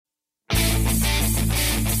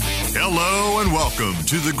Hello and welcome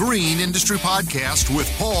to the Green Industry Podcast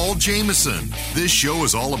with Paul Jameson. This show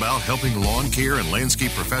is all about helping lawn care and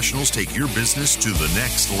landscape professionals take your business to the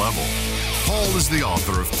next level. Paul is the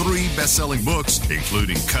author of 3 best-selling books,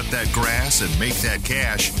 including Cut That Grass and Make That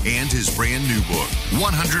Cash, and his brand new book,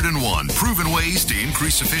 101 Proven Ways to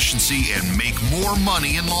Increase Efficiency and Make More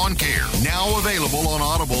Money in Lawn Care. Now available on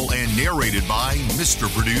Audible and narrated by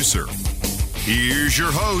Mr. Producer. Here's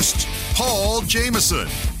your host, Paul Jameson.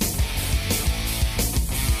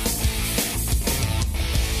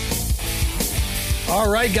 All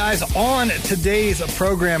right, guys, on today's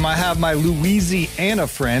program, I have my Louisiana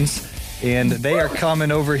friends, and they are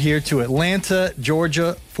coming over here to Atlanta,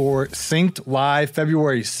 Georgia for Synced Live,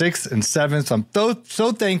 February 6th and 7th. So I'm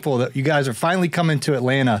so thankful that you guys are finally coming to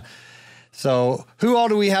Atlanta. So who all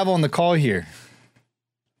do we have on the call here?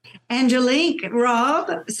 Angelique, Rob,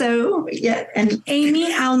 and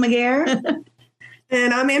Amy Almaguer.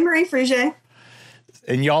 And I'm Anne-Marie Frige.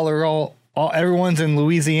 And y'all are everyone's in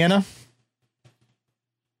Louisiana?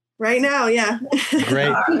 Right now, yeah.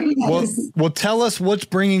 Great. Well, tell us what's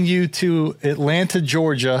bringing you to Atlanta,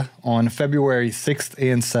 Georgia on February 6th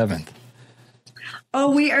and 7th. Oh,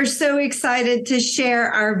 we are so excited to share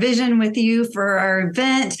our vision with you for our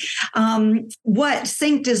event. What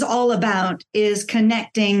Synced is all about is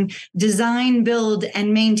connecting design, build,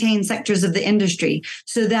 and maintain sectors of the industry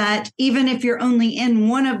so that even if you're only in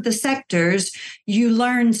one of the sectors, you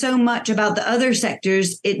learn so much about the other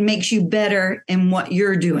sectors, it makes you better in what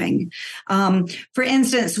you're doing. For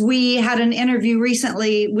instance, we had an interview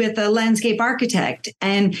recently with a landscape architect,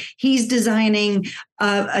 and he's designing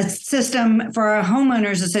a system for a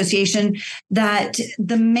homeowners association that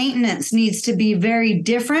the maintenance needs to be very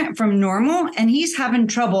different from normal. And he's having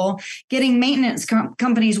trouble getting maintenance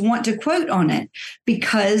companies want to quote on it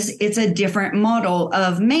because it's a different model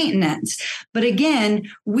of maintenance. But again,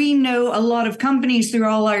 we know a lot of companies through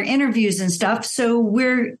all our interviews and stuff. So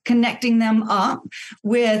we're connecting them up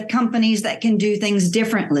with companies that can do things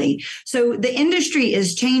differently. So the industry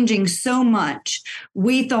is changing so much.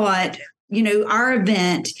 We thought, our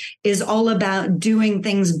event is all about doing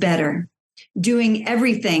things better, doing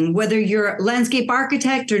everything, whether you're a landscape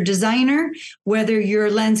architect or designer, whether you're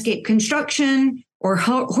landscape construction or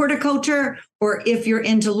horticulture, or if you're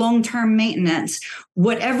into long-term maintenance,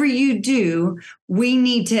 whatever you do, we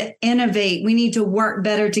need to innovate. We need to work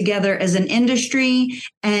better together as an industry.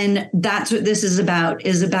 And that's what this is about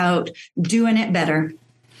doing it better.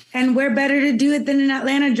 And we're better to do it than in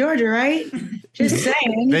Atlanta, Georgia, right? Just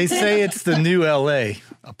saying. They say it's the new LA,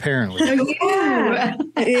 apparently.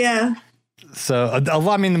 Yeah. So,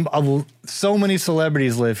 so many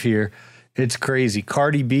celebrities live here. It's crazy.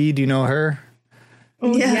 Cardi B, do you know her?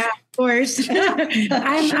 Oh, yeah, of course.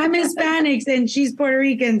 I'm Hispanic and she's Puerto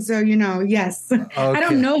Rican, so yes. Okay. I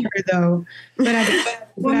don't know her though, but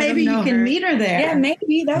maybe you can meet her there. Yeah,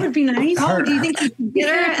 maybe that would be nice. Do you think you can get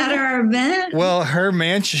her at our event? Well, her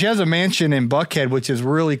mansion, she has a mansion in Buckhead, which is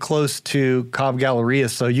really close to Cobb Galleria,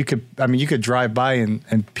 so you could drive by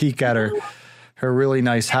and peek at her really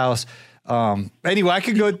nice house. Anyway, I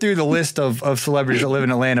could go through the list of celebrities that live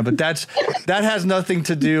in Atlanta, but that has nothing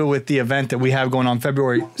to do with the event that we have going on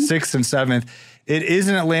February 6th and 7th. It is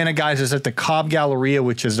in Atlanta, guys. It's at the Cobb Galleria,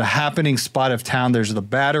 which is a happening spot of town. There's the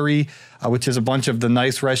Battery, which is a bunch of the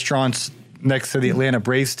nice restaurants next to the Atlanta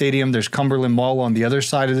Braves Stadium. There's Cumberland Mall on the other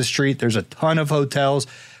side of the street. There's a ton of hotels.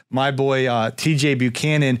 My boy, TJ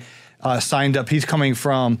Buchanan, signed up. He's coming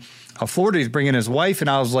from Florida. He's bringing his wife, and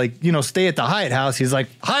I was like, stay at the Hyatt House. He's like,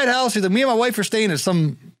 Hyatt House? He's like, me and my wife are staying at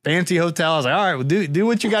some fancy hotel. I was like, all right, well, do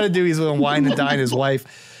what you got to do. He's going to wine and dine his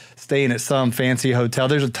wife, staying at some fancy hotel.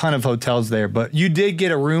 There's a ton of hotels there, but you did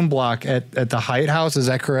get a room block at the Hyatt House. Is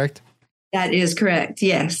that correct? That is correct.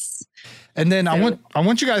 Yes. And then I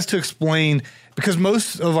want you guys to explain, because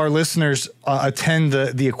most of our listeners attend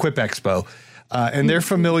the Equip Expo, and they're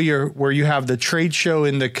familiar where you have the trade show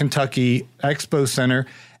in the Kentucky Expo Center.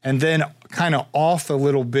 And then kind of off a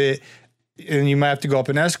little bit, and you might have to go up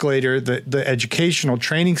an escalator, the educational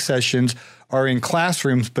training sessions are in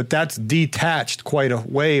classrooms, but that's detached quite a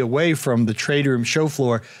way away from the trade room show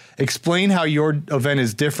floor. Explain how your event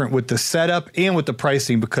is different with the setup and with the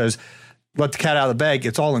pricing, because let the cat out of the bag,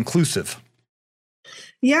 it's all inclusive.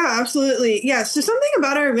 Yeah, absolutely. Yeah. So something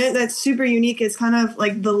about our event that's super unique is kind of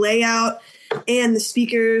like the layout and the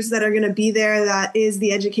speakers that are going to be there. That is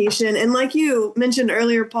the education. And like you mentioned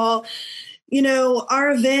earlier, Paul,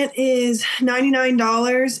 our event is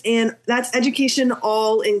 $99 and that's education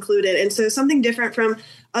all included. And so something different from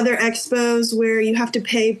other expos where you have to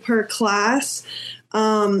pay per class,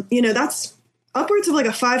 that's upwards of like a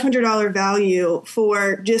 $500 value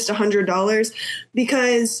for just $100,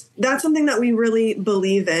 because that's something that we really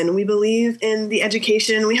believe in. We believe in the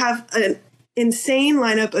education. We have an insane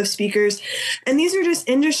lineup of speakers, and these are just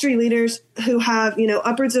industry leaders who have,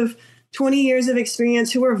 upwards of 20 years of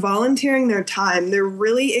experience, who are volunteering their time. They're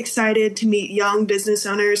really excited to meet young business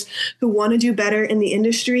owners who want to do better in the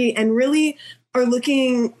industry and really are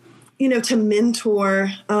looking, to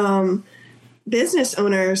mentor business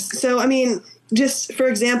owners. So, I mean, just for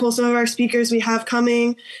example, some of our speakers we have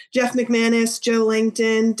coming: Jeff McManus, Joe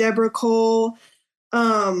Langton, Deborah Cole,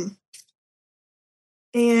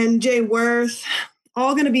 and Jay Worth,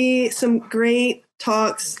 all going to be some great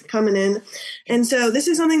talks coming in. And so this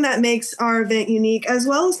is something that makes our event unique, as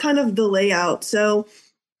well as kind of the layout. So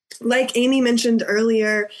like Amy mentioned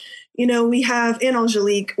earlier, we have, and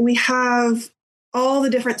Angelique, we have all the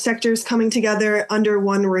different sectors coming together under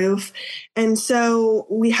one roof. And so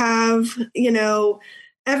we have,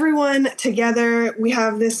 everyone together. We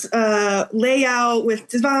have this layout with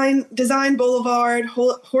Design Boulevard,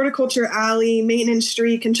 Horticulture Alley, Maintenance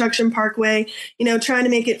Street, Construction Parkway, trying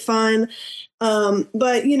to make it fun.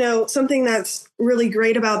 But, something that's really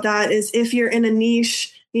great about that is if you're in a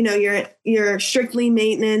niche, you're strictly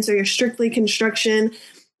maintenance or you're strictly construction,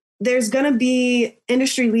 there's going to be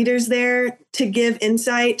industry leaders there to give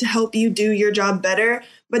insight to help you do your job better.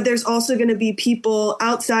 But there's also going to be people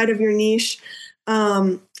outside of your niche.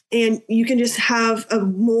 And you can just have a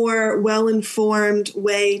more well-informed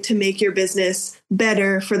way to make your business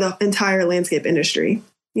better for the entire landscape industry,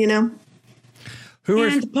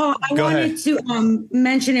 Paul, I wanted to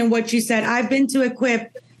mention in what you said, I've been to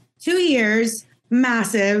Equip 2 years,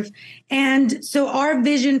 massive. And so our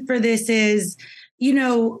vision for this is, we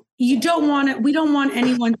don't want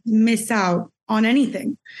anyone to miss out on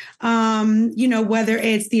anything. Whether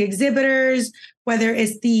it's the exhibitors, whether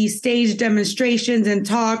it's the stage demonstrations and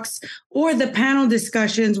talks, or the panel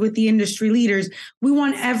discussions with the industry leaders, we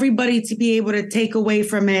want everybody to be able to take away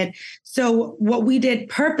from it. So what we did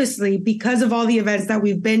purposely, because of all the events that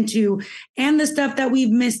we've been to and the stuff that we've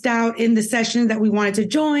missed out in the sessions that we wanted to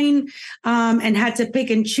join and had to pick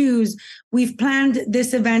and choose, we've planned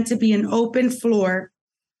this event to be an open floor.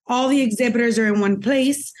 All the exhibitors are in one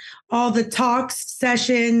place. All the talks,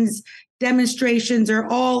 sessions, demonstrations are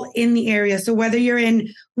all in the area. So whether you're in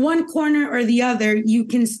one corner or the other, you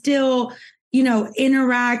can still,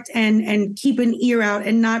 interact and keep an ear out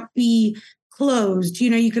and not be closed.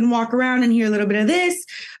 You can walk around and hear a little bit of this,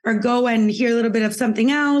 or go and hear a little bit of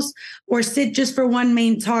something else, or sit just for one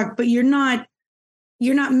main talk, but you're not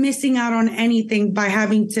missing out on anything by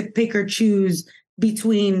having to pick or choose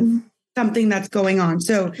between something that's going on.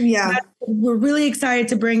 So we're really excited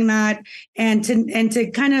to bring that and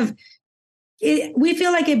to kind of, we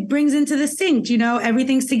feel like it brings into the sync,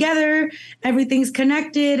 everything's together, everything's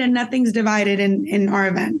connected, and nothing's divided in our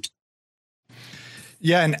event.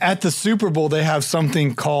 Yeah. And at the Super Bowl, they have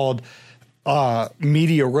something called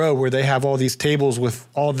Media Row, where they have all these tables with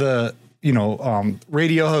all the,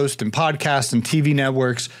 radio hosts and podcasts and TV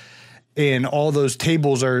networks. And all those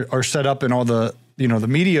tables are set up, and all the, the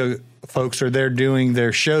media folks are there doing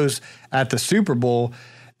their shows at the Super Bowl.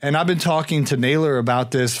 And I've been talking to Naylor about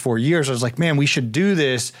this for years. I was like, man, we should do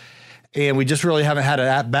this. And we just really haven't had an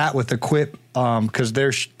at-bat with Equip because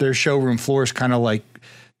their showroom floor is kind of like,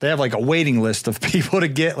 they have like a waiting list of people to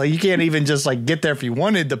get. Like, you can't even just like get there if you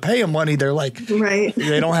wanted to pay them money. They're like, right.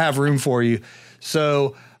 They don't have room for you.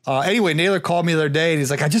 So anyway, Naylor called me the other day and he's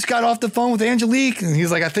like, I just got off the phone with Angelique. And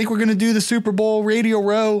he's like, I think we're going to do the Super Bowl radio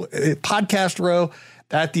row, podcast row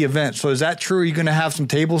at the event. So is that true? Are you going to have some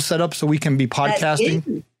tables set up so we can be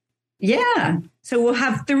podcasting? Yeah. So we'll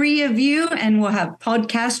have 3 of you, and we'll have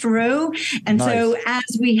podcast row. And nice. So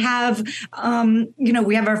as we have,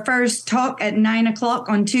 we have our first talk at 9:00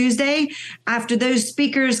 on Tuesday. After those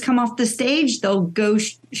speakers come off the stage, they'll go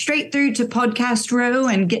straight through to podcast row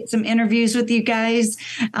and get some interviews with you guys,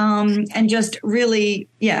 and just really,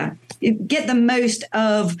 get the most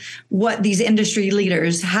of what these industry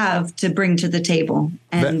leaders have to bring to the table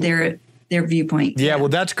and their viewpoint. Yeah, well,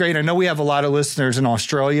 that's great. I know we have a lot of listeners in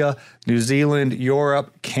Australia, New Zealand,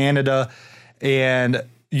 Europe, Canada, and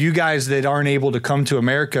you guys that aren't able to come to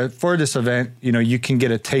America for this event, you can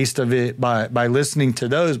get a taste of it by listening to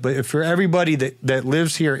those. But if for everybody that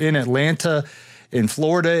lives here in Atlanta, in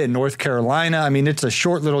Florida, in North Carolina, I mean, it's a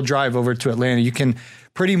short little drive over to Atlanta. You can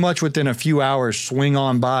pretty much within a few hours swing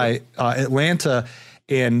on by Atlanta.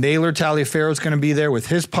 And Naylor Taliaferro is going to be there with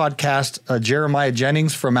his podcast. Jeremiah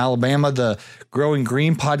Jennings from Alabama, the Growing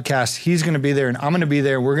Green podcast, he's going to be there, and I'm going to be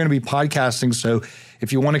there. We're going to be podcasting. So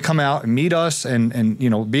if you want to come out and meet us and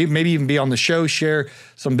maybe even be on the show, share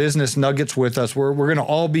some business nuggets with us, we're going to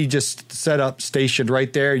all be just set up, stationed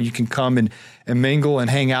right there. You can come and mingle and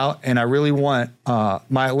hang out. And I really want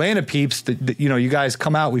my Atlanta peeps that you guys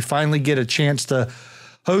come out. We finally get a chance to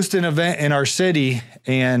host an event in our city,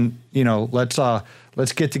 and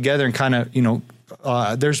let's get together and kind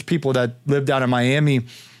of there's people that live down in Miami,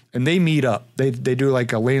 and they meet up. They do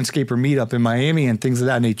like a landscaper meetup in Miami and things of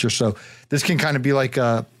that nature. So this can kind of be like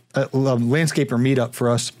a landscaper meetup for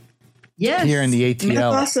us here in the ATL.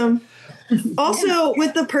 That's awesome. Also,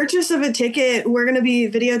 with the purchase of a ticket, we're going to be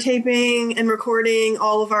videotaping and recording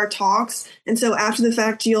all of our talks. And so after the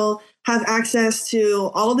fact, you'll have access to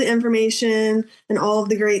all the information and all of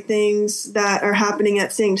the great things that are happening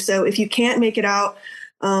at Synced. So if you can't make it out,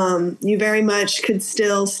 you very much could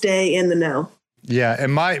still stay in the know. Yeah.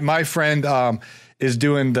 And my friend is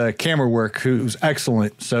doing the camera work, who's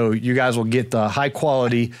excellent. So you guys will get the high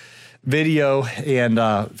quality video and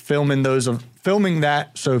filming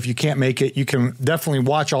that. So if you can't make it, you can definitely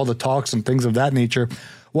watch all the talks and things of that nature.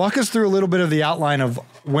 Walk us through a little bit of the outline of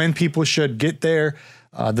when people should get there,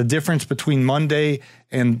 the difference between Monday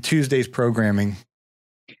and Tuesday's programming.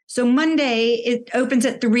 So Monday, it opens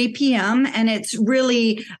at 3 p.m. and it's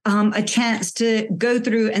really a chance to go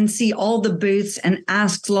through and see all the booths and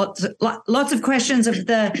ask lots of questions of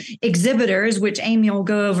the exhibitors, which Amy will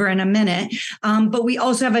go over in a minute. But we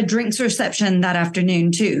also have a drinks reception that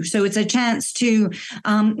afternoon too. So it's a chance to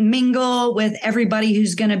mingle with everybody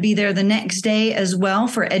who's going to be there the next day as well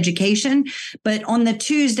for education. But on the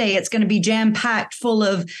Tuesday, it's going to be jam-packed full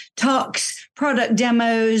of talks, product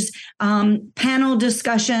demos, panel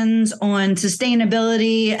discussions on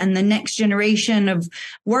sustainability and the next generation of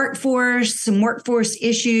workforce, some workforce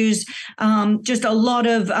issues, just a lot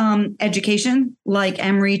of education, like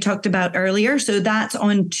Anne-Marie talked about earlier. So that's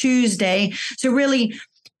on Tuesday. So really,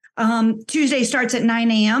 Tuesday starts at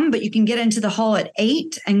 9 a.m., but you can get into the hall at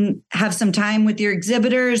 8 and have some time with your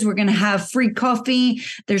exhibitors. We're going to have free coffee.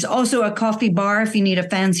 There's also a coffee bar if you need a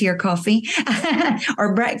fancier coffee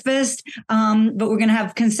or breakfast. But we're going to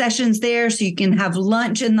have concessions there so you can have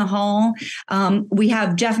lunch in the hall. We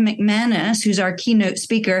have Jeff McManus, who's our keynote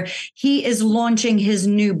speaker. He is launching his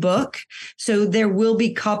new book. So there will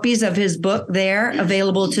be copies of his book there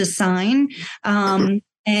available to sign.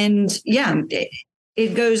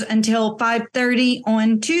 It goes until 5:30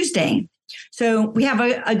 on Tuesday. So we have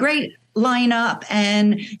a great lineup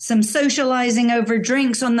and some socializing over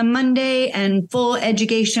drinks on the Monday and full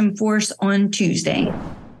education force on Tuesday.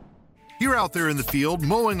 You're out there in the field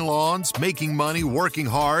mowing lawns, making money, working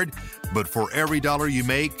hard, but for every dollar you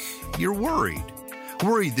make, you're worried.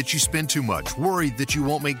 Worried that you spend too much, worried that you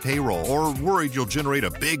won't make payroll, or worried you'll generate a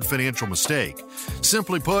big financial mistake.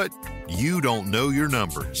 Simply put, you don't know your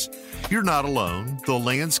numbers. You're not alone. The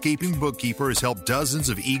Landscaping Bookkeeper has helped dozens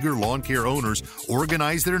of eager lawn care owners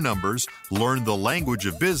organize their numbers, learn the language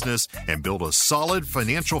of business, and build a solid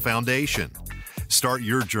financial foundation. Start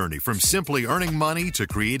your journey from simply earning money to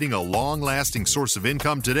creating a long-lasting source of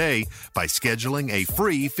income today by scheduling a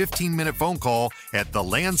free 15-minute phone call at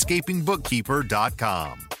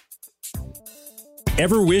thelandscapingbookkeeper.com.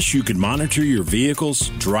 Ever wish you could monitor your vehicles,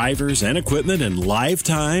 drivers, and equipment in live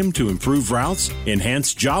time to improve routes,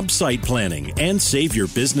 enhance job site planning, and save your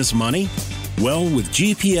business money? Well, with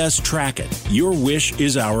GPS Track It, your wish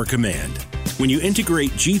is our command. When you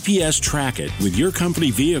integrate GPS Track It with your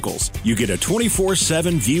company vehicles, you get a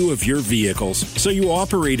 24/7 view of your vehicles so you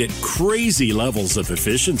operate at crazy levels of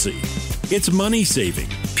efficiency. It's money saving,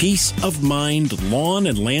 peace of mind lawn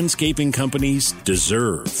and landscaping companies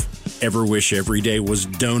deserve. Ever wish every day was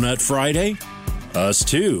Donut Friday? Us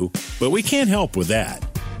too, but we can't help with that.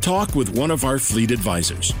 Talk with one of our fleet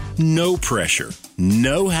advisors. No pressure,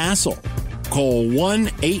 no hassle. Call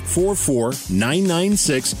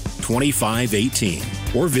 1-844-996-2518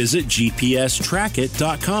 or visit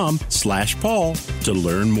gpstrackit.com/Paul to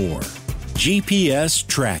learn more. GPS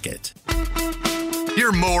Track It.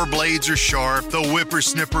 Your mower blades are sharp, the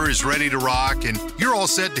whippersnipper is ready to rock, and you're all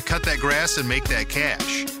set to cut that grass and make that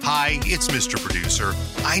cash. Hi, it's Mr. Producer.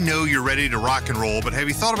 I know you're ready to rock and roll, but have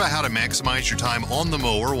you thought about how to maximize your time on the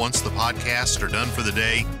mower once the podcasts are done for the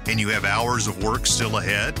day and you have hours of work still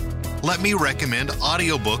ahead? Let me recommend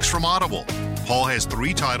audiobooks from Audible. Paul has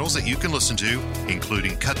 3 titles that you can listen to,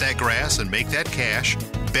 including Cut That Grass and Make That Cash,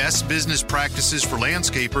 Best Business Practices for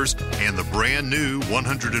Landscapers, and the brand new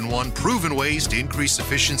 101 Proven Ways to Increase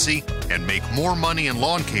Efficiency and Make More Money in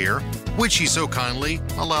Lawn Care, which he so kindly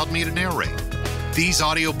allowed me to narrate. These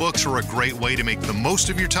audiobooks are a great way to make the most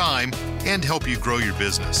of your time and help you grow your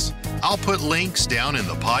business. I'll put links down in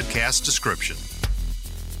the podcast description.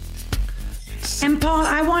 And Paul,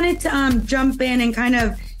 I wanted to jump in and kind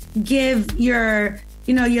of give your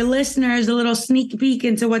listeners a little sneak peek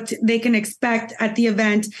into what they can expect at the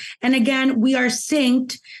event. And again, we are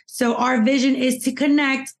synced. So our vision is to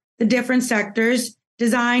connect the different sectors: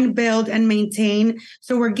 design, build, and maintain.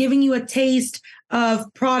 So we're giving you a taste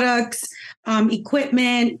of products,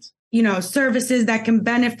 equipment, services that can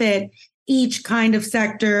benefit each kind of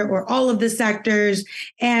sector or all of the sectors.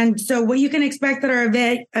 And so what you can expect at our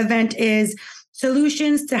event is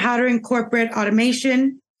solutions to how to incorporate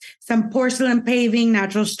automation, some porcelain paving,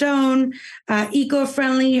 natural stone,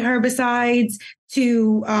 eco-friendly herbicides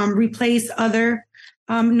to replace other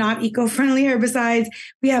not eco-friendly herbicides.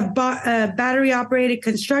 We have battery-operated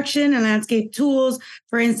construction and landscape tools,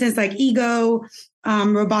 for instance, like Ego,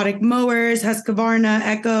 robotic mowers, Husqvarna,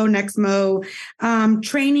 Echo, Nexmo,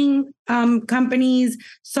 training companies,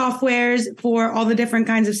 softwares for all the different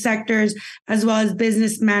kinds of sectors, as well as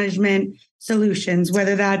business management solutions,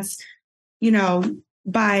 whether that's,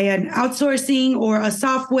 by an outsourcing or a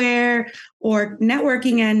software or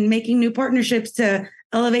networking and making new partnerships to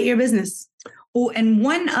elevate your business. Oh, and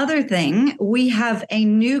one other thing, we have a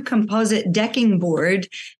new composite decking board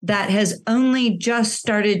that has only just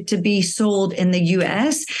started to be sold in the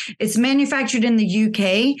US. It's manufactured in the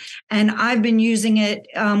UK, and I've been using it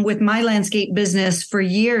with my landscape business for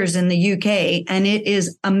years in the UK, and it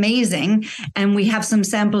is amazing. And we have some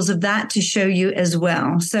samples of that to show you as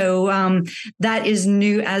well. So that is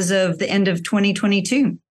new as of the end of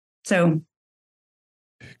 2022. So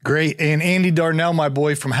great. And Andy Darnell, my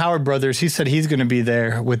boy from Howard Brothers, he said he's going to be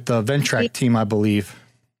there with the Ventrac team, I believe.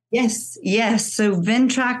 Yes. So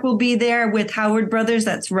Ventrac will be there with Howard Brothers.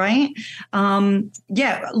 That's right.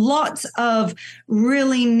 Lots of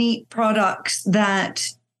really neat products that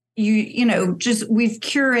we've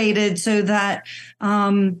curated so that,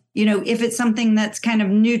 if it's something that's kind of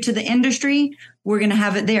new to the industry, we're going to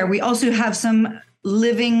have it there. We also have some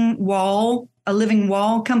a living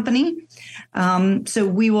wall company. So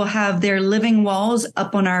we will have their living walls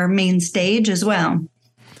up on our main stage as well.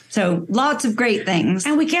 So lots of great things.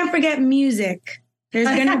 And we can't forget music. There's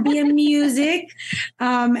going to be a music,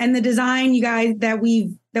 and the design, you guys, that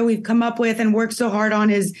we've come up with and worked so hard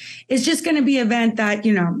on is just going to be an event that,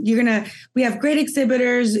 we have great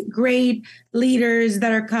exhibitors, great leaders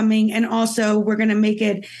that are coming. And also we're going to make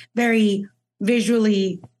it very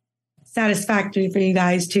visually satisfactory for you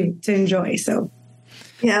guys to enjoy. So.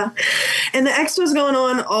 Yeah. And the expo is going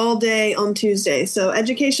on all day on Tuesday. So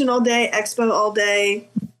education all day, expo all day.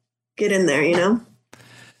 Get in there,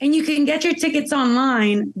 And you can get your tickets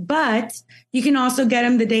online, but you can also get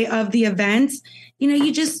them the day of the event.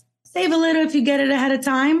 You just save a little if you get it ahead of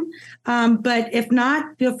time. But if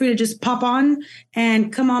not, feel free to just pop on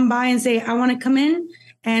and come on by and say, I want to come in,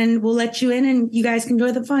 and we'll let you in and you guys can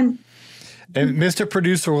enjoy the fun. And Mr.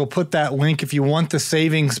 Producer will put that link if you want the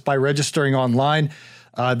savings by registering online.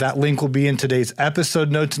 That link will be in today's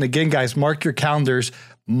episode notes. And again, guys, mark your calendars.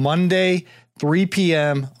 Monday, 3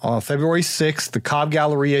 p.m., February 6th, the Cobb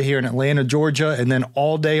Galleria here in Atlanta, Georgia. And then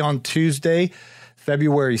all day on Tuesday,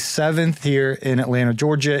 February 7th here in Atlanta,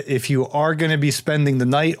 Georgia. If you are going to be spending the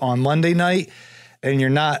night on Monday night and you're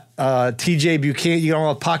not TJ Buchanan, you don't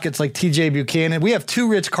have pockets like TJ Buchanan. We have two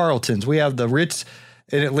Ritz-Carltons. We have the Ritz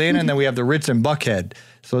in Atlanta, and then we have the Ritz in Buckhead.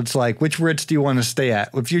 So it's like, which Ritz do you want to stay at?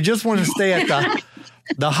 If you just want to stay at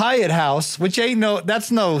the Hyatt House, which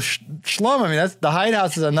that's no slum. I mean, the Hyatt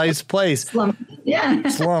House is a nice place. Slum. Yeah.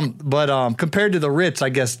 Slum. But compared to the Ritz, I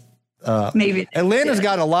guess maybe Atlanta's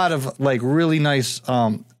got a lot of like really nice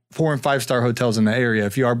 4- and 5-star hotels in the area.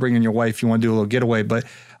 If you are bringing your wife, you want to do a little getaway. But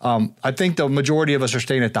I think the majority of us are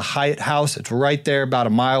staying at the Hyatt House. It's right there, about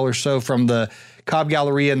a mile or so from the Cobb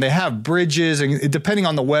Galleria, and they have bridges, and depending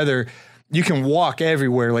on the weather, you can walk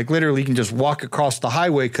everywhere. Like literally, you can just walk across the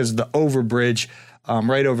highway because the overbridge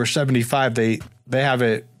right over 75. They have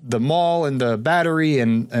it, the mall and the Battery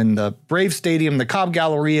and the Brave Stadium, the Cobb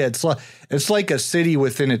Galleria. It's like a city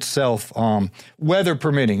within itself, weather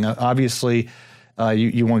permitting. Obviously,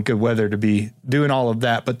 you want good weather to be doing all of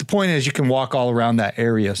that. But the point is, you can walk all around that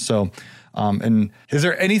area. So, and is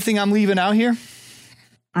there anything I'm leaving out here?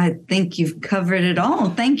 I think you've covered it all.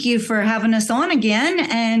 Thank you for having us on again.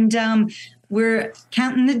 And we're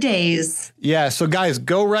counting the days. Yeah. So guys,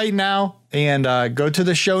 go right now and go to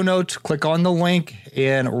the show notes, click on the link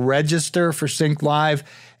and register for Sync Live,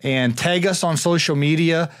 and tag us on social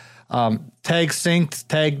media. Tag Synced,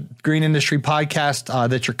 tag Green Industry Podcast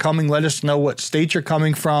that you're coming. Let us know what state you're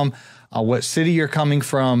coming from, what city you're coming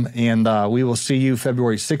from. And we will see you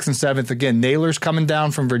February 6th and 7th. Again, Naylor's coming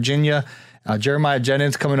down from Virginia. Jeremiah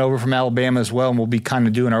Jennings coming over from Alabama as well, and we'll be kind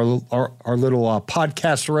of doing our little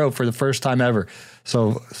podcast row for the first time ever.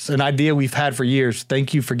 So it's an idea we've had for years.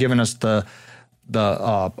 Thank you for giving us the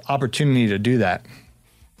opportunity to do that.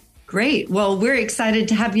 Great. Well, we're excited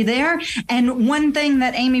to have you there. And one thing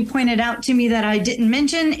that Amy pointed out to me that I didn't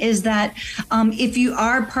mention is that if you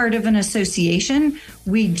are part of an association,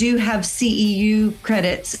 we do have CEU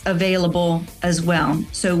credits available as well.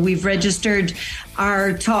 So we've registered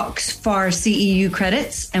our talks for CEU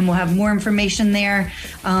credits, and we'll have more information there.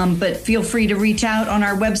 But feel free to reach out on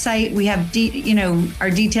our website. We have our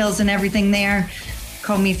details and everything there.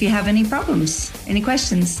 Call me if you have any problems, any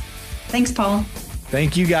questions. Thanks, Paul.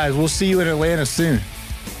 Thank you, guys. We'll see you in Atlanta soon.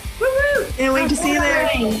 Woo-woo! Can't wait to see you there.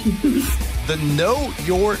 The Know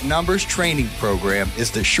Your Numbers training program is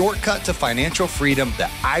the shortcut to financial freedom that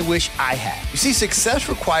I wish I had. You see, success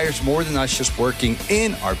requires more than us just working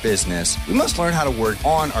in our business. We must learn how to work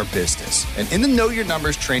on our business. And in the Know Your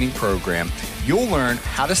Numbers training program, you'll learn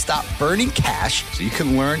how to stop burning cash so you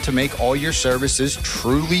can learn to make all your services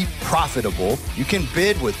truly profitable. You can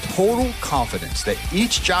bid with total confidence that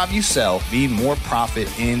each job you sell means more profit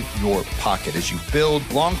in your pocket as you build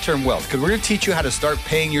long-term wealth. Because we're going to teach you how to start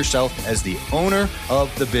paying yourself as the owner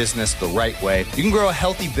of the business the right way. You can grow a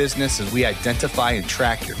healthy business as we identify and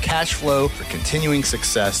track your cash flow for continuing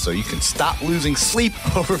success so you can stop losing sleep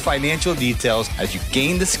over financial details as you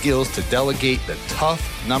gain the skills to delegate the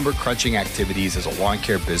tough number crunching activities as a lawn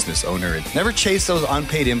care business owner and never chase those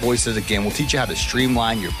unpaid invoices again. We'll teach you how to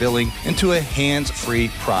streamline your billing into a hands-free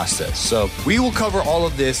process. So we will cover all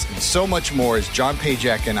of this and so much more as John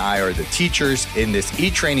Pajak and I are the teachers in this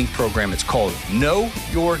e-training program. It's called Know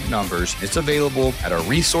Your Numbers. It's available at our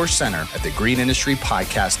resource center at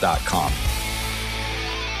thegreenindustrypodcast.com.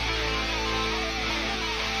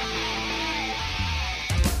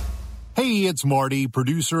 Hey, it's Marty,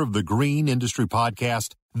 producer of the Green Industry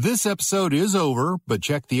Podcast. This episode is over, but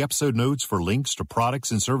check the episode notes for links to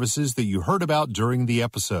products and services that you heard about during the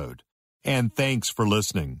episode. And thanks for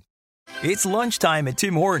listening. It's lunchtime at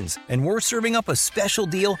Tim Hortons, and we're serving up a special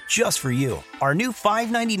deal just for you. Our new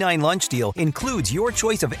 $5.99 lunch deal includes your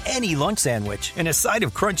choice of any lunch sandwich and a side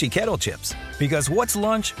of crunchy kettle chips. Because what's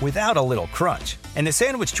lunch without a little crunch? And the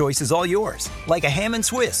sandwich choice is all yours, like a ham and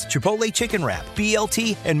Swiss, Chipotle chicken wrap,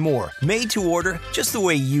 BLT, and more, made to order just the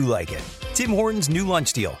way you like it. Tim Hortons' new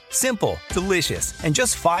lunch deal. Simple, delicious, and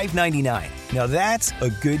just $5.99. Now that's a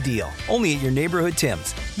good deal. Only at your neighborhood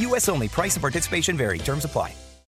Tim's. U.S. only. Price and participation vary. Terms apply.